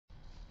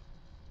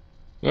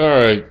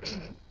Alright,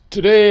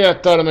 today I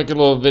thought I'd make a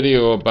little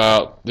video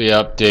about the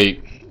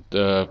update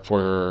for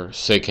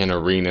Forsaken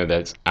Arena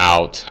that's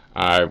out.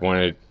 I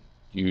wanted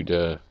you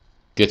to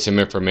get some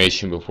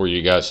information before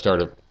you guys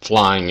started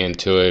flying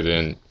into it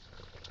and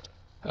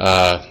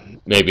uh,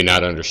 maybe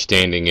not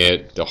understanding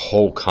it, the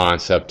whole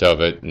concept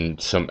of it,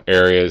 and some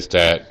areas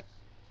that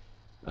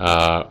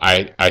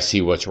I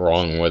see what's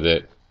wrong with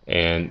it.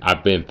 And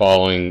I've been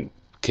following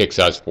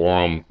Kickstarter's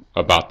forum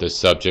about this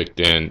subject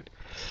and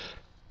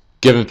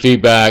giving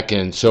feedback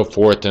and so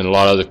forth, and a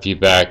lot of other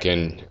feedback.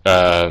 And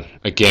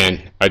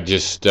again, I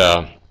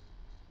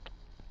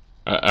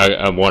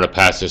want to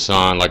pass this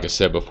on, like I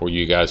said before,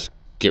 you guys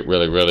get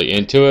really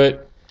into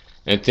it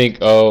and think,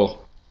 because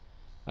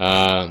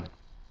I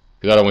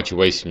don't want you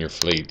wasting your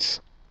fleets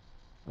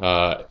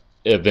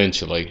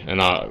eventually, and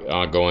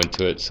I'll go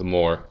into it some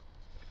more.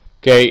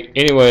 Okay.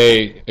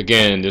 Anyway,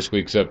 again, this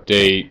week's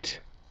update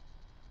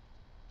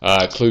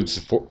includes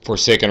the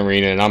Forsaken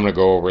Arena, and I'm going to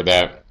go over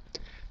that.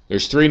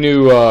 There's three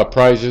new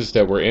prizes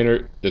that were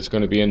entered. That's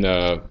going to be in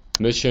the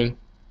mission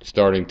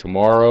starting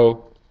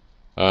tomorrow.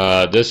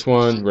 This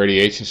one,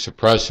 radiation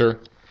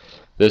suppressor.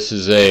 This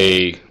is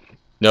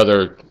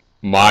another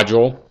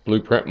module,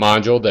 blueprint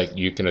module that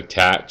you can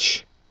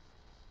attach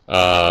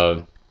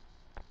uh,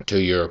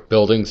 to your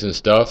buildings and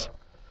stuff.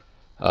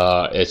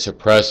 It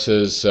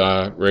suppresses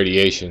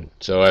radiation.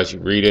 So as you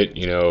read it,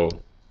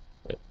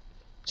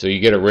 so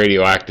you get a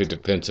radioactive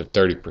defense of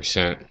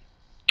 30%.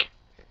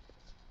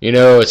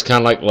 It's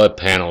kind of like lead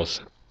panels.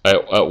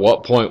 At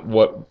what point,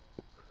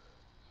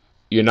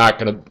 you're not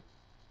gonna,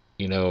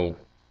 you know,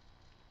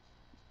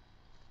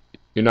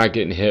 you're not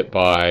getting hit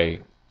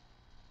by,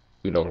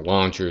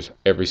 launchers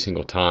every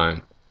single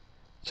time.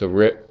 So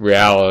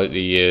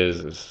reality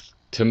is,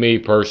 to me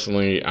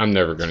personally, I'm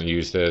never gonna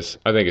use this.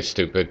 I think it's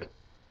stupid.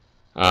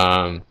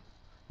 Um,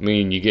 I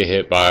mean, you get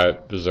hit by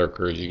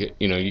berserkers. You get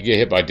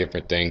hit by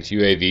different things.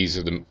 UAVs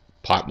are the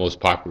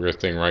most popular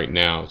thing right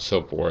now,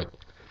 so forth.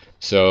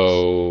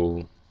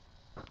 So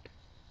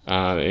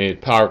and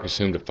power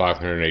consumed to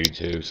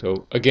 582.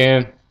 So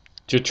again,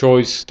 it's your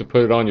choice to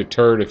put it on your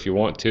turret if you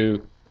want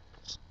to,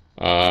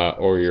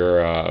 or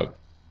your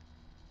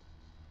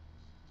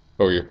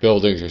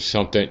buildings or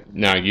something.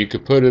 Now you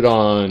could put it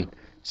on,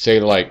 say,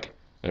 like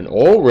an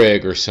oil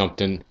rig or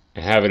something,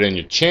 and have it in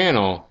your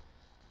channel,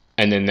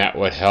 and then that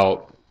would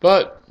help.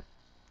 But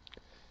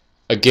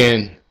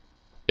again,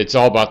 it's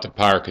all about the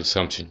power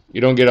consumption.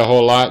 You don't get a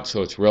whole lot,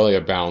 so it's really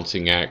a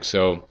balancing act.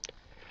 So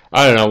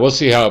I don't know. We'll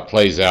see how it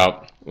plays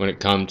out when it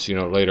comes,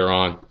 later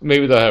on.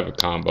 Maybe they'll have a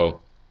combo.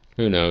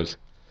 Who knows?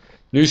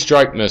 New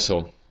strike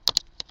missile.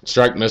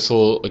 Strike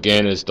missile,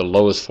 again, is the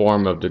lowest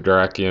form of the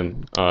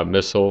Drakian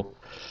missile.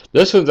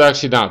 This one's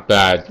actually not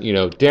bad.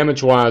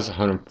 Damage-wise,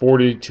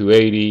 140,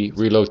 280.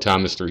 Reload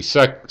time is 3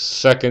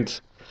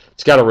 seconds.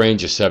 It's got a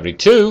range of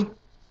 72,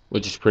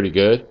 which is pretty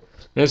good.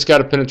 And it's got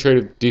a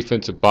penetrative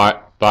defensive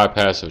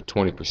bypass of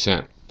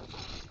 20%.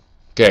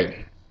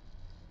 Okay.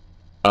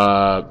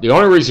 The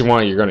only reason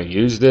why you're going to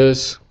use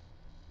this,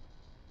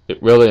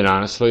 it really and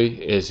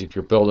honestly, is if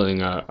you're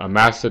building a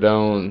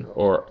Mastodon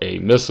or a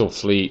missile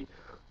fleet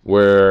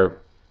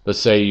where, let's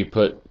say, you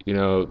put,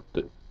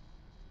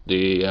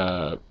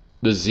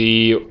 the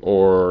Z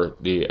or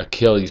the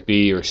Achilles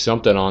B or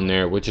something on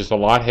there, which is a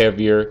lot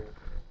heavier,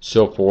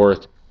 so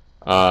forth.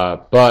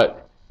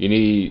 But you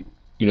need,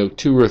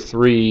 two or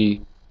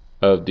three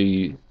of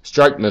the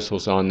strike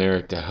missiles on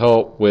there to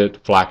help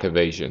with flak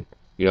evasion.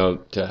 To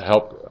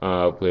help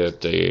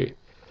with the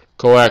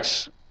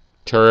coax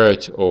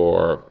turret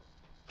or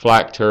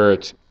flak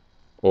turrets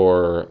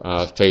or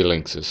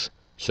phalanxes.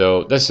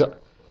 So that's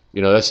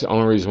the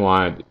only reason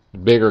why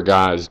bigger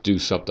guys do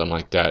something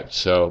like that.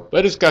 So,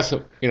 but it's got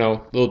some,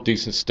 little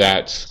decent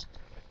stats.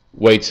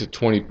 Weights of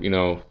 20,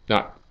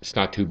 it's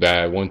not too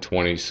bad,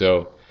 120.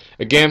 So,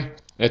 again,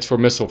 that's for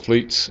missile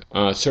fleets.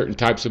 Certain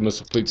types of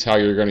missile fleets, how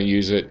you're going to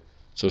use it.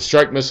 So,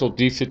 strike missile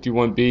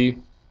D-51B,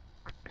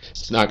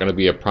 it's not going to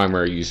be a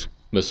primary use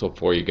missile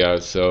for you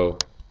guys. So,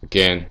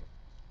 again,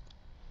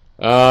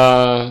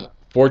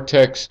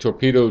 Vortex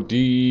Torpedo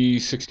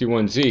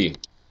D-61Z.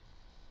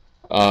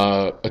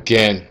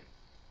 Again,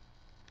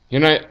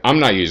 I'm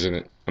not using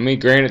it. I mean,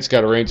 granted, it's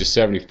got a range of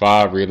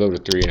 75, reload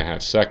of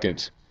 3.5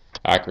 seconds,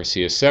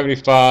 accuracy is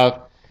 75,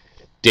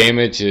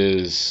 damage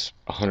is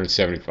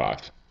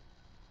 175.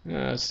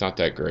 It's not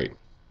that great.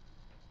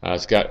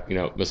 It's got,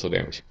 missile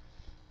damage.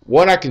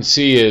 What I can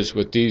see is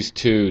with these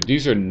two,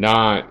 these are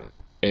not,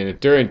 and if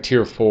they're in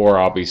tier 4,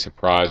 I'll be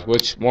surprised,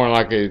 which more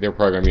likely they're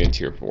probably going to be in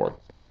tier 4.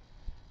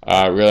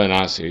 Really and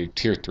honestly,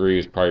 tier 3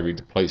 is probably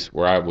the place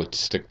where I would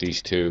stick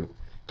these two,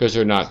 because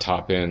they're not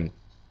top end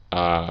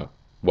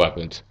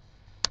weapons.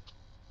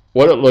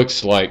 What it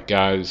looks like,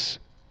 guys,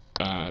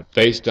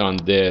 based on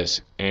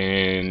this,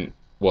 and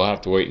we'll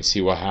have to wait and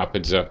see what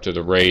happens after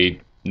the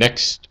raid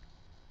next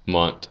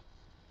month,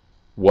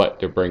 what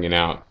they're bringing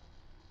out.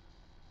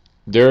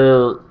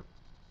 They're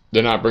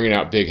not bringing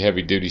out big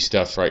heavy duty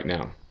stuff right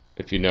now.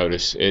 If you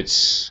notice,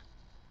 it's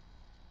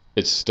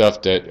it's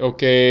stuff that,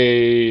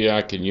 okay,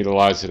 I can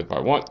utilize it if I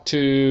want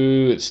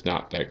to. It's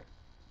not that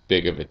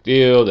big of a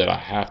deal that I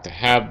have to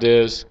have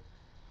this.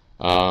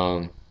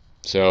 Um,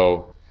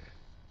 so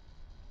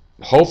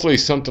hopefully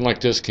something like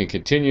this can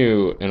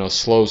continue and it'll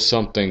slow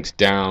some things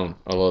down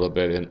a little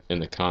bit in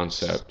the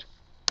concept.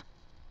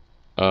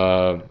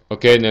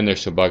 Okay, and then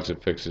there's some bugs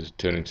and fixes,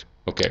 tunings.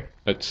 Okay,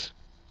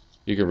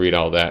 you can read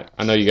all that.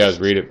 I know you guys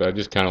read it, but I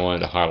just kind of wanted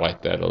to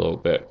highlight that a little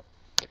bit.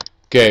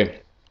 Okay,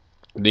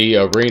 the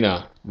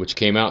Arena, which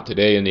came out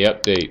today in the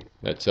update,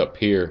 that's up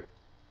here.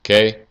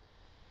 Okay.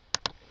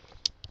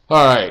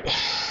 All right.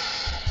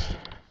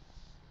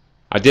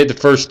 I did the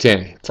first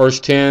 10.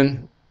 First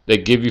 10, they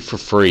give you for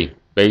free.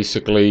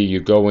 Basically, you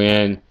go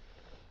in,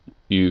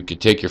 you can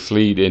take your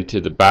fleet into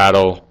the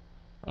battle,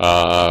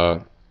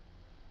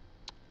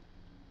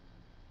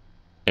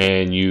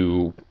 and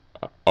you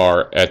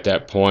are at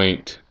that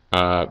point.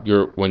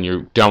 When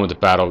you're done with the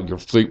battle, your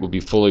fleet will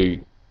be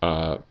fully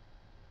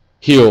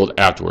healed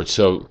afterwards.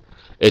 So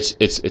it's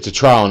a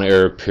trial and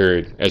error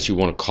period, as you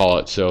want to call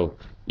it. So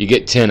you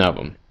get 10 of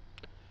them.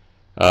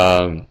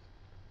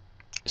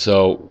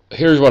 So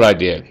here's what I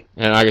did,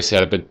 and like I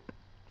said, I've been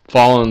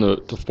following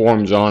the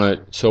forums on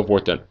it, so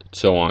forth and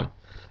so on,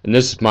 and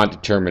this is my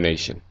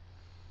determination.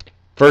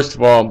 First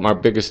of all, my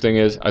biggest thing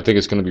is I think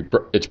it's going to be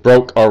it's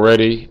broke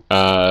already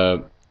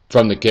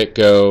from the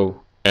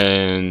get-go,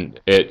 and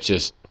it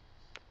just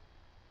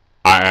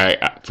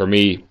for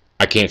me,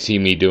 I can't see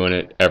me doing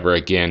it ever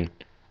again.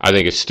 I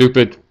think it's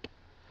stupid,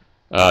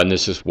 and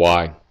this is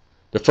why.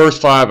 The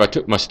first 5, I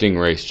took my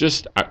Stingrays.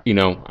 Just, I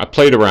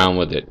played around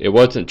with it. It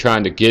wasn't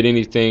trying to get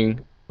anything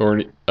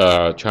or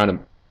trying to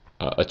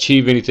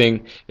achieve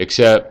anything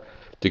except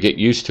to get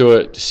used to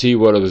it, to see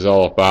what it was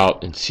all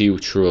about, and see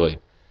truly.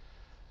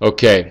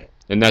 Okay,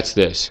 and that's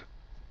this.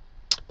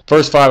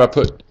 First 5, I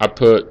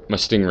put my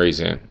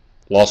Stingrays in.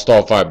 Lost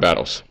all 5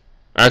 battles.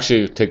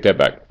 Actually, take that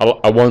back.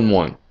 I won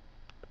 1.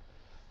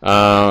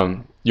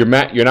 You're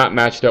not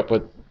matched up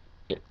with.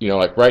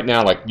 Like right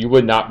now, like you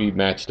would not be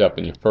matched up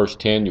in your first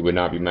 10. You would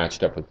not be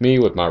matched up with me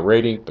with my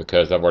rating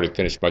because I've already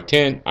finished my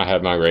 10. I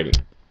have my rating.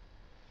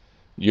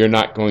 You're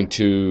not going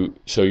to,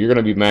 so you're going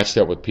to be matched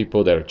up with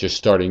people that are just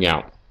starting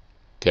out.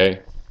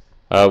 Okay.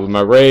 With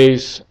my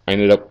rays, I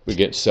ended up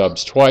against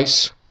subs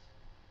twice.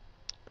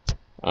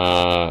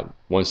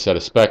 One set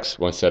of specs,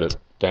 one set of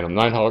Phantom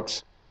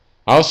Nighthawks.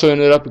 I also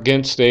ended up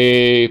against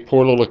a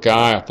poor little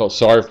guy. I felt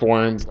sorry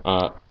for him.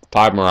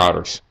 5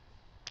 Marauders.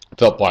 I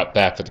felt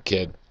bad for the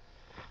kid.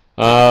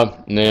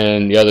 And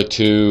then the other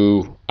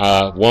 2,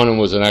 one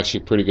was an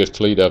actually pretty good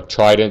fleet of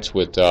Tridents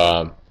with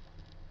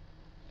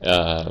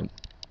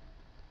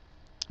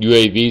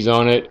UAVs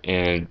on it,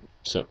 and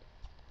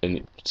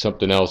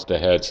something else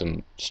that had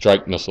some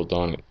strike missiles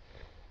on it.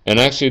 And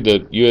actually, the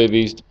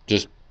UAVs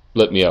just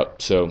lit me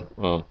up, so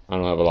I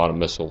don't have a lot of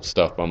missile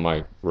stuff on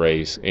my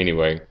rays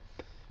anyway.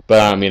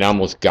 But I mean, I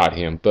almost got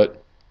him,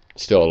 but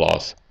still a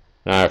loss.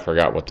 And I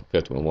forgot what the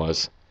 5th one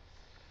was.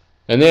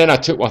 And then I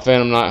took my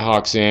Phantom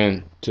Nighthawks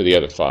in to the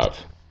other 5.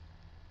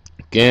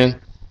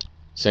 Again,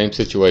 same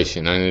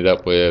situation. I ended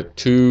up with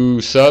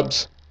 2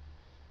 subs.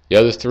 The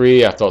other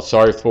 3 I felt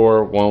sorry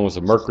for. One was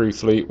a Mercury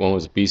fleet, one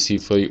was a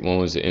BC fleet, one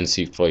was an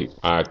NC fleet.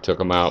 I took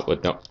them out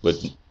with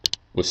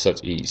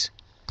such ease.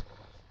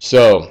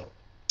 So,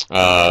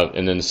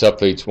 and then the sub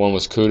fleets, one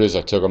was Kudas,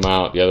 I took them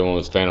out. The other one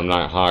was Phantom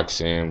Nighthawks,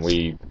 and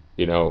we,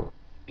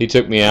 he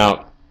took me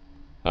out.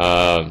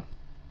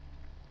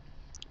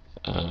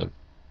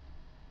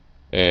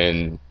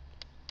 And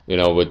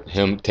with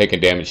him taking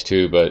damage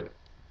too, but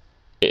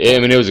I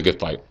mean, it was a good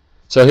fight.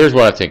 So here's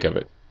what I think of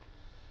it.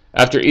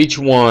 After each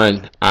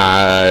one,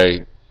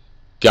 I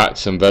got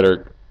some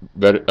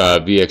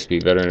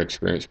VXP, veteran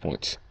experience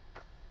points.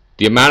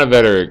 The amount of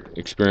veteran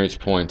experience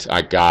points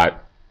I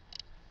got,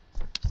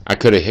 I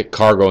could have hit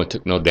cargo and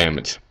took no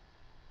damage.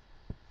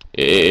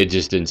 It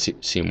just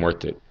didn't seem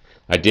worth it.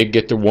 I did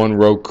get the 1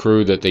 rogue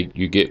crew that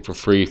you get for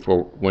free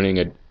for winning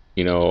a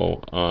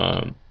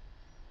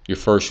your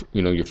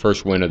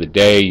first win of the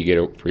day. You get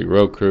a free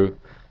rogue crew.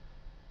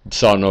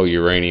 Saw no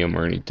uranium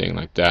or anything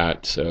like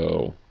that,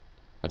 so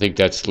I think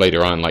that's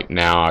later on. Like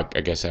now,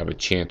 I guess I have a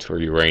chance for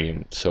uranium,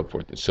 and so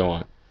forth and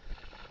so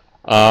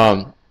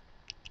on.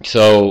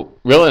 So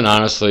really and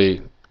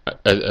honestly,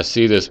 I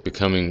see this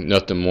becoming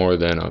nothing more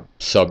than a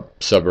sub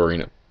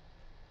arena.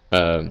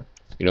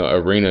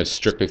 Arena is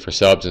strictly for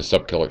subs and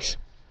sub killers.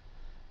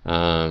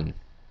 I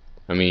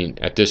mean,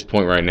 at this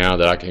point right now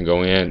that I can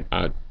go in,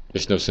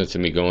 there's no sense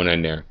in me going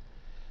in there.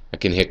 I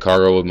can hit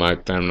cargo with my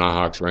Phantom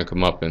Nighthawks, rank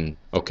them up, and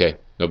okay,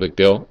 no big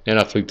deal. And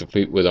I fleet to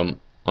fleet with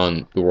them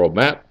on the world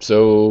map,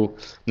 so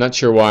not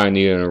sure why I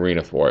need an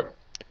arena for it.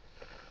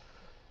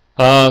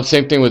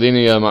 Same thing with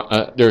any of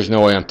them. There's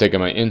no way I'm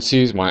taking my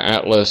NCs, my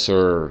Atlas,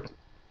 or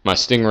my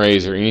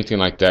Stingrays, or anything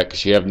like that,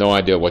 because you have no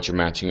idea what you're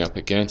matching up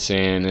against,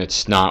 and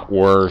it's not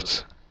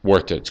worth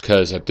it.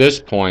 Because at this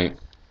point,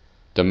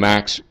 the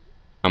max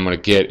I'm going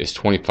to get is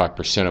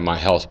 25% of my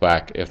health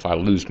back if I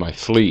lose my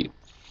fleet.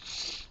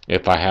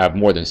 If I have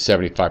more than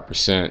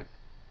 75%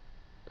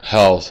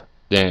 health,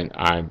 then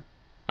I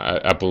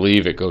I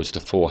believe it goes to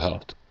full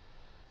health.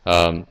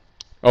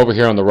 Over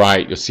here on the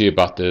right, you'll see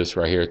about this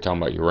right here,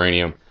 talking about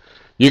uranium.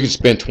 You can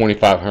spend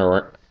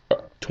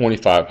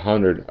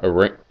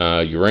 2,500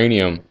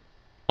 uranium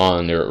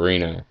on their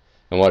arena,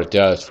 and what it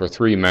does for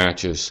 3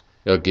 matches,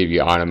 it'll give you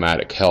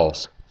automatic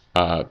health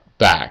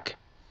back.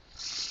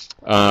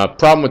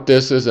 Problem with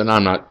this is, and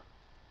I'm not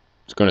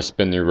going to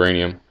spend the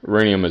uranium.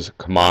 Uranium is a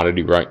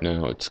commodity right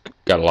now. It's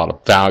got a lot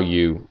of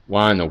value.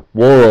 Why in the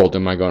world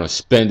am I going to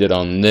spend it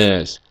on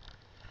this?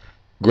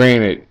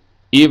 Granted,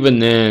 even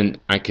then,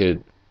 I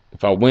could,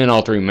 if I win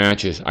all 3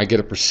 matches, I get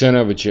a percent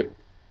of it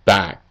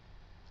back.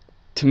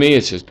 To me,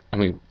 it's just, I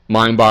mean,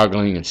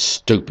 mind-boggling and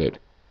stupid.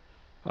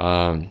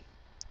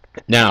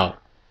 Now,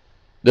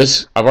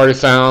 this I've already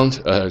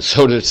found,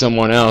 so did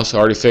someone else,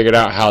 already figured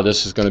out how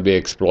this is going to be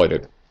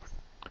exploited.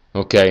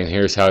 Okay, and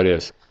here's how it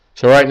is.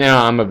 So right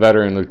now, I'm a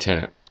veteran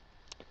lieutenant.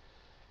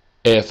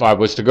 If I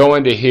was to go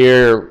into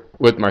here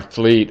with my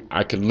fleet,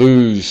 I could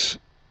lose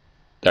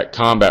that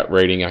combat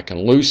rating. I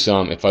can lose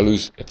some if I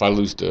lose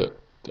to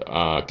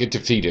get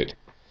defeated.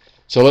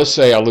 So let's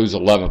say I lose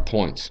 11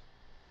 points.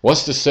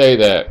 What's to say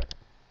that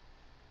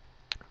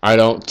I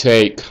don't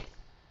take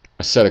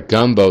a set of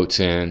gunboats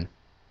in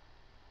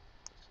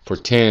for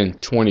 10,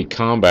 20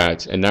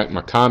 combats and knock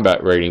my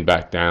combat rating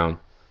back down?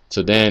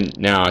 So then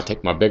now I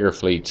take my bigger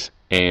fleets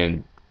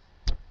and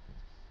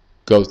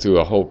go through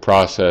a whole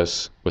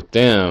process with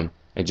them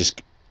and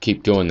just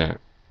keep doing that.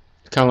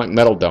 It's kind of like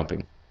metal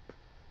dumping.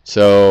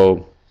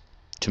 So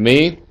to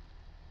me,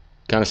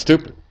 kind of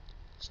stupid.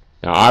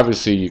 Now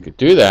obviously you could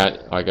do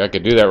that. Like I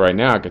could do that right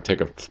now. I could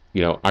take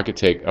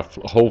a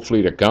whole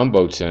fleet of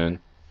gunboats in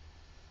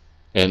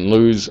and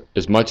lose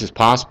as much as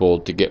possible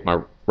to get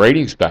my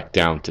ratings back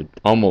down to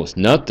almost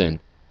nothing,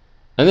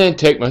 and then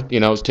take my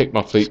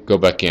fleet, go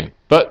back in.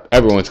 But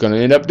everyone's going to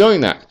end up doing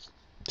that.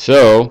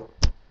 So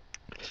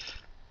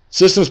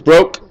system's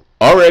broke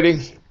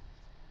already.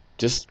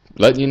 Just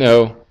letting you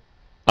know.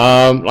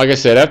 Like I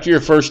said, after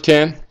your first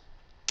 10,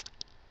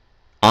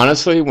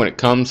 honestly, when it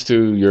comes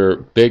to your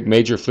big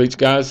major fleets,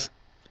 guys,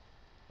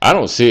 I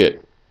don't see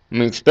it. I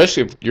mean,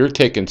 especially if you're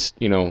taking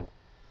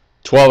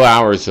 12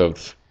 hours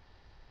of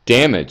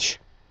damage.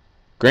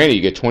 Granted,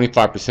 you get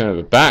 25% of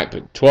it back,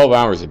 but 12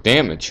 hours of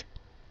damage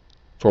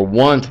for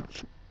one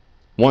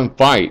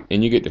fight,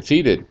 and you get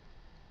defeated,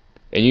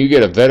 and you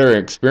get a veteran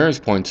experience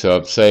points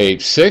of say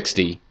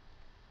 60.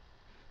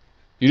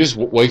 You just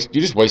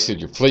wasted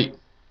your fleet.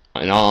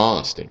 In all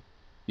honesty,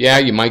 yeah,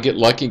 you might get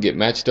lucky and get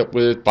matched up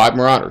with 5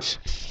 Marauders,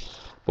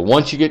 but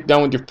once you get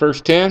done with your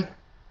first 10,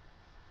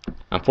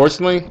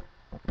 unfortunately,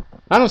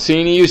 I don't see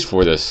any use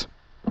for this.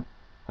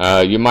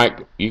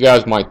 You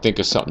guys might think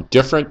of something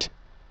different,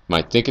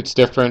 might think it's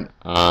different,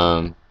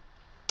 and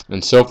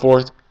so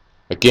forth.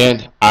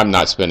 Again, I'm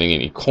not spending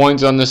any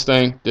coins on this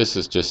thing. This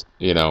is just,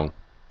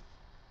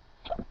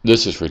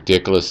 this is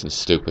ridiculous and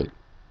stupid.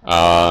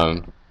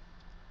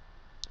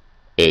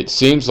 It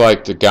seems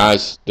like the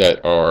guys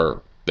that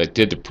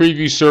did the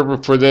preview server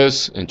for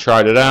this and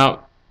tried it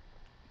out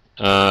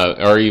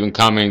are even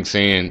commenting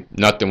saying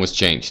nothing was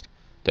changed.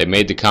 They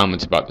made the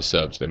comments about the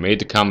subs. They made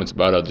the comments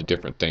about other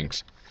different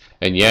things.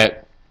 And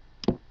yet,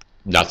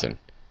 nothing.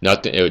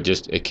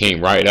 It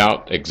came right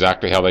out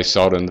exactly how they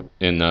saw it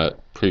in the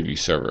preview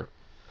server.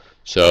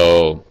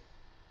 So,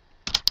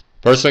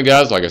 personally,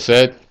 guys, like I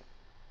said,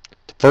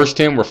 the first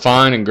 10 were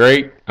fine and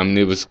great. I mean,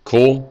 it was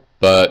cool,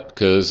 but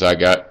because I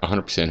got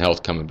 100%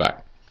 health coming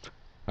back.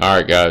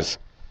 Alright, guys.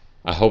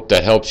 I hope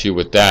that helps you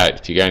with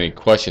that. If you got any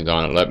questions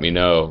on it, let me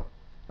know.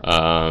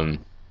 There,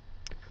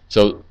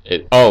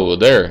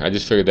 I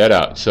just figured that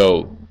out.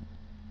 So,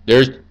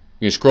 you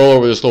can scroll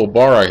over this little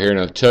bar right here, and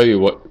it'll tell you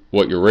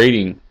what your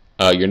rating,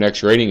 your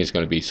next rating is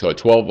going to be. So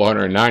at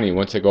 1290,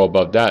 once I go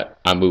above that,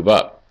 I move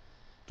up.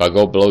 If I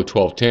go below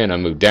 1210, I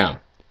move down.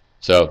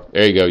 So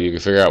there you go. You can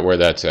figure out where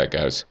that's at,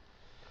 guys.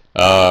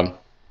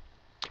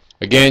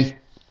 Again,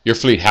 your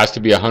fleet has to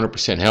be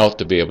 100% health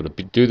to be able to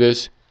do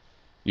this.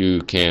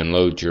 You can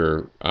load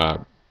your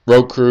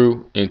road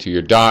crew into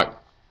your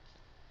dock.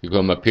 You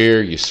come up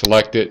here, you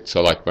select it.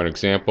 So like for an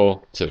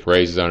example, it says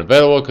raise is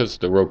unavailable because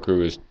the road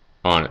crew is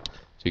on it.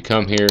 So you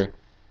come here,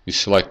 you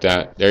select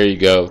that. There you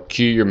go.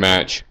 Queue your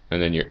match,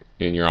 and then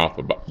you're off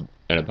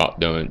about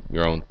doing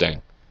your own thing.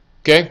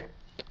 Okay.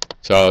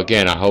 So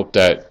again, I hope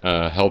that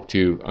helped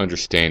you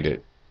understand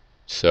it.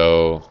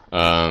 So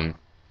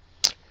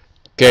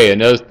okay,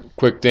 another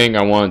quick thing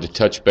I wanted to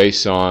touch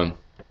base on,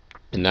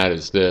 and that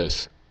is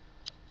this.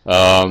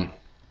 I've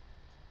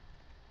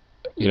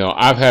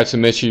had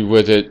some issue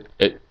with it.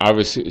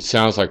 Obviously, it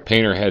sounds like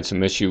Painter had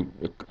some issue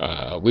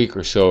a week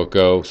or so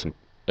ago,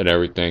 and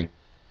everything.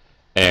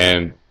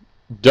 And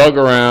dug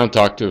around,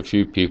 talked to a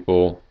few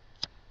people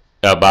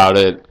about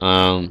it.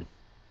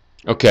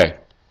 Okay,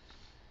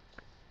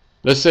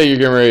 let's say you're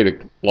getting ready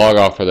to log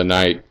off for the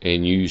night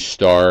and you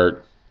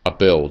start a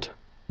build,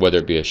 whether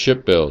it be a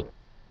ship build,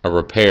 a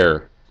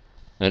repair,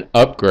 an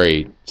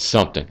upgrade,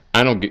 something.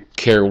 I don't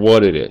care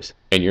what it is,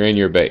 and you're in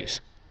your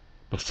base.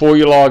 Before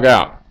you log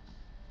out,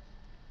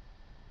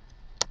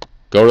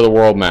 go to the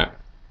world map.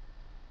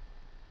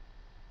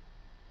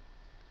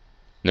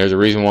 there's a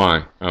reason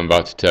why I'm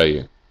about to tell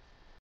you.